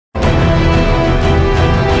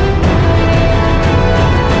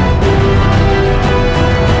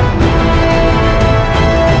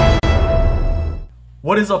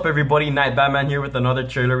is up, everybody? Night Batman here with another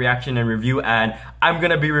trailer reaction and review, and I'm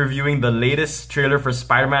gonna be reviewing the latest trailer for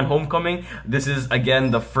Spider-Man Homecoming. This is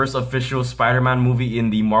again the first official Spider-Man movie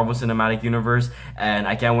in the Marvel Cinematic Universe, and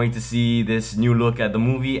I can't wait to see this new look at the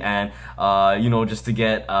movie and you know, just to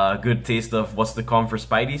get a good taste of what's to come for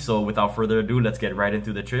Spidey. So without further ado, let's get right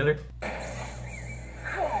into the trailer.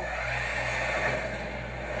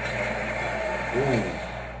 Ooh.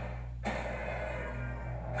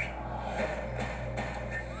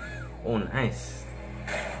 Oh, nice.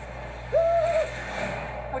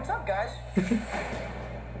 What's up, guys?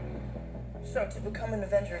 So, to become an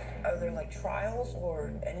Avenger, are there like trials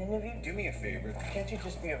or an interview? Do me a favor. Can't you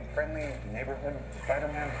just be a friendly neighborhood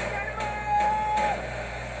Spider-Man?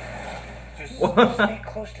 Just stay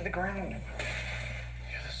close to the ground.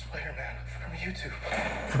 You're the Spider-Man from YouTube.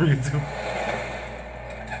 From YouTube.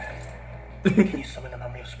 Can you summon an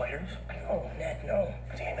army of spiders? Oh, Ned, no.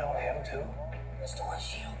 Do you know him too? Mr. One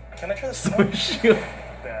Shield. Can I try this? Shield.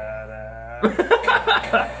 The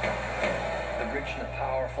rich and the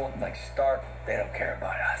powerful, like Stark, they don't care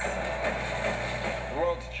about us. The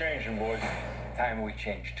world's changing, boys. Time we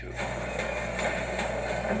change too.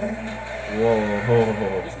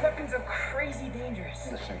 Whoa. These weapons are crazy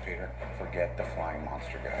dangerous. Listen, Peter, forget the flying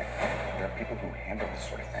monster guy. There are people who handle this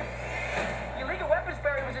sort of thing. Your legal weapons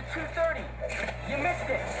barrier was at 2:30. You missed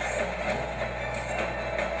it.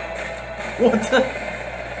 What the?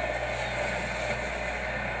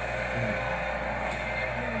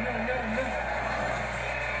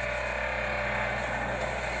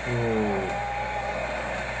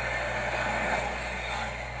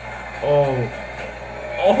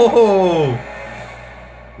 Oh.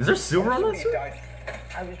 Is there silver on that suit? I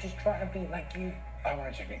was just trying to be like you. I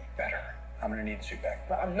wanted to be better. I'm gonna need the suit back.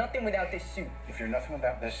 But I'm nothing without this suit. If you're nothing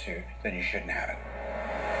without this suit, then you shouldn't have it.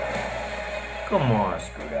 Come on.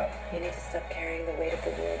 Screwed up. You need to stop carrying the weight of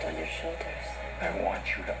the world on your shoulders. I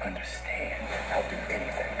want you to understand. I'll do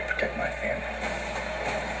anything to protect my family.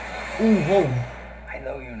 Ooh, whoa. I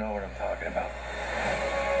know you know what I'm talking about.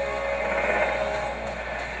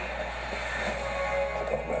 But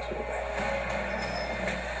don't mess with me.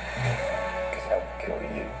 Because I'll kill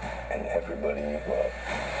you and everybody you love.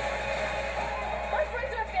 My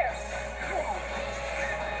friends up there.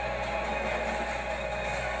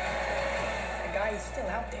 The guy is still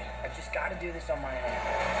out there. I just got to do this on my own.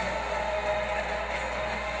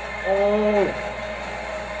 Oh.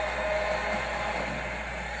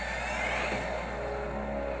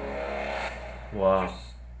 Wow.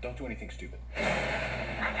 Just don't do anything stupid.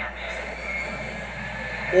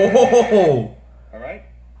 Oh. All right?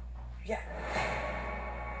 Yeah.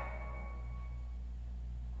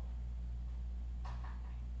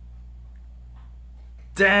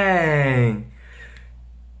 Dang.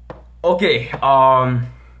 Okay,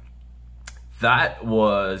 that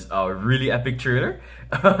was a really epic trailer.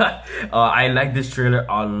 I like this trailer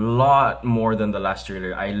a lot more than the last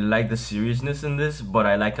trailer. I like the seriousness in this, but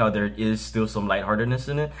I like how there is still some lightheartedness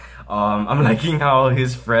in it. I'm liking how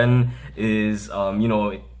his friend is, you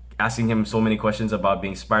know, asking him so many questions about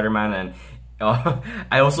being Spider-Man, and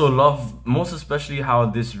I also love most especially how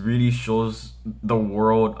this really shows the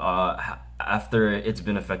world after it's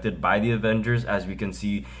been affected by the Avengers, as we can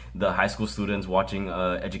see the high school students watching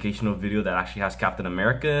an educational video that actually has Captain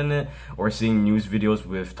America in it, or seeing news videos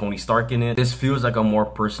with Tony Stark in it. This feels like a more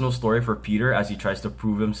personal story for Peter as he tries to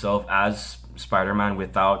prove himself as Spider-Man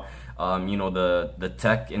without you know, the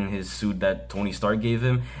tech in his suit that Tony Stark gave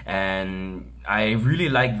him. And I really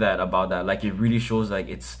like that about that. Like, it really shows like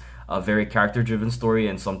it's a very character-driven story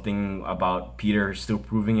and something about Peter still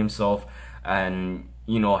proving himself, and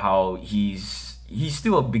you know how he's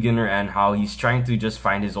still a beginner and how he's trying to just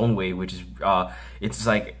find his own way, which is it's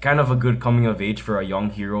like kind of a good coming of age for a young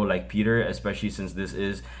hero like Peter, especially since this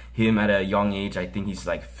is him at a young age. I think he's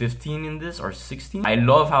like 15 in this, or 16. I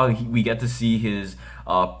love how we get to see his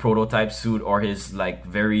prototype suit, or his like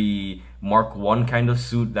very Mark 1 kind of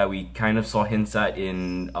suit that we kind of saw hints at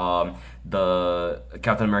in the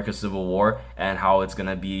Captain America Civil War, and how it's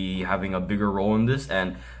gonna be having a bigger role in this.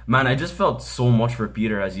 And man, I just felt so much for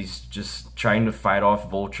Peter as he's just trying to fight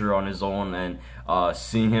off Vulture on his own, and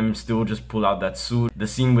seeing him still just pull out that suit. The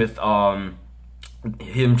scene with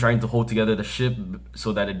him trying to hold together the ship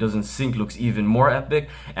so that it doesn't sink looks even more epic,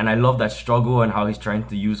 and I love that struggle and how he's trying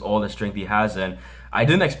to use all the strength he has. And I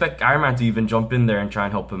didn't expect Iron Man to even jump in there and try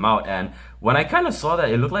and help him out, and when I kind of saw that,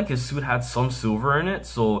 it looked like his suit had some silver in it,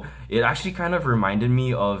 so it actually kind of reminded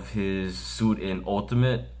me of his suit in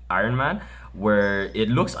Ultimate Iron Man, where it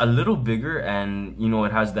looks a little bigger, and you know,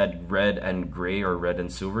 it has that red and gray or red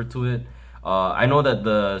and silver to it. I know that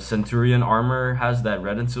the Centurion armor has that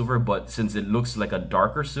red and silver, but since it looks like a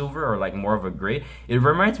darker silver or like more of a gray, it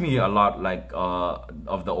reminds me a lot like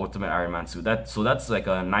of the Ultimate Iron Man suit. So that's like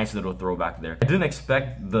a nice little throwback there. I didn't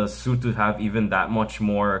expect the suit to have even that much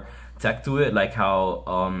more tech to it, like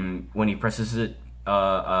how when he presses it,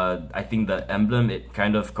 I think the emblem, it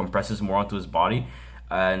kind of compresses more onto his body.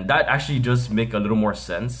 And that actually just make a little more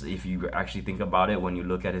sense if you actually think about it when you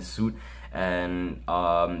look at his suit. And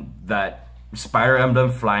that spider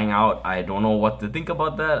emblem flying out, I don't know what to think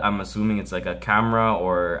about that. I'm assuming it's like a camera,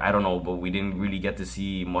 or I don't know, but we didn't really get to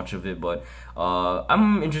see much of it. But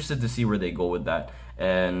I'm interested to see where they go with that.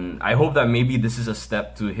 And I hope that maybe this is a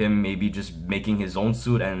step to him maybe just making his own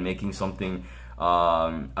suit and making something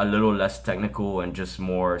a little less technical and just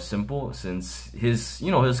more simple, since his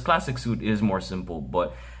classic suit is more simple.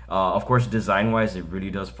 But of course, design-wise, it really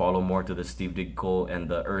does follow more to the Steve Ditko and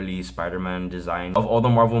the early Spider-Man design. Of all the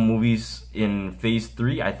Marvel movies in Phase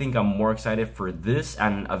 3, I think I'm more excited for this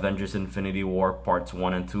and Avengers Infinity War Parts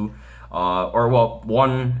 1 and 2. Or well,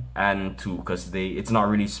 1 and 2, because it's not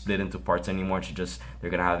really split into parts anymore. It's just they're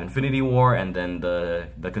gonna have Infinity War and then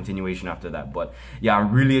the continuation after that. But yeah,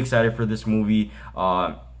 I'm really excited for this movie.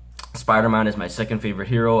 Spider-Man is my second favorite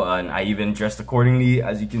hero, and I even dressed accordingly,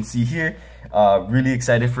 as you can see here. Really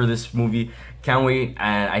excited for this movie. Can't wait,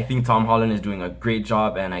 and I think Tom Holland is doing a great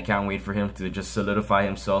job, and I can't wait for him to just solidify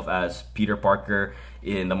himself as Peter Parker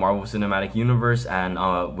in the Marvel Cinematic Universe and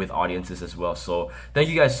with audiences as well. So thank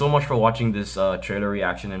you guys so much for watching this trailer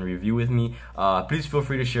reaction and review with me. Please feel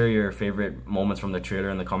free to share your favorite moments from the trailer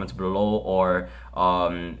in the comments below, or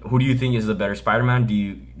who do you think is the better Spider-Man?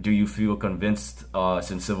 Do you feel convinced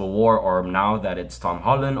since Civil War or now that it's Tom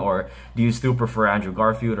Holland, or do you still prefer Andrew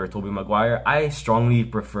Garfield or Tobey Maguire? I strongly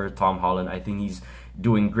prefer Tom Holland. I think he's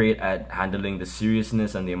doing great at handling the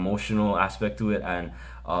seriousness and the emotional aspect to it, and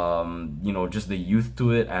just the youth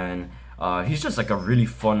to it, and he's just like a really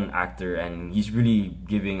fun actor, and he's really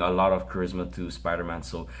giving a lot of charisma to Spider-Man.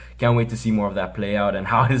 So can't wait to see more of that play out and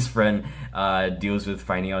how his friend deals with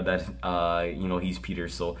finding out that he's Peter.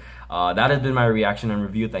 So that has been my reaction and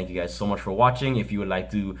review. Thank you guys so much for watching. If you would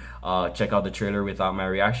like to check out the trailer without my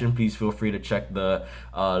reaction, please feel free to check the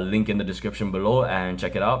link in the description below and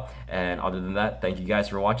check it out. And other than that, thank you guys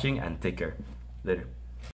for watching, and take care. Later.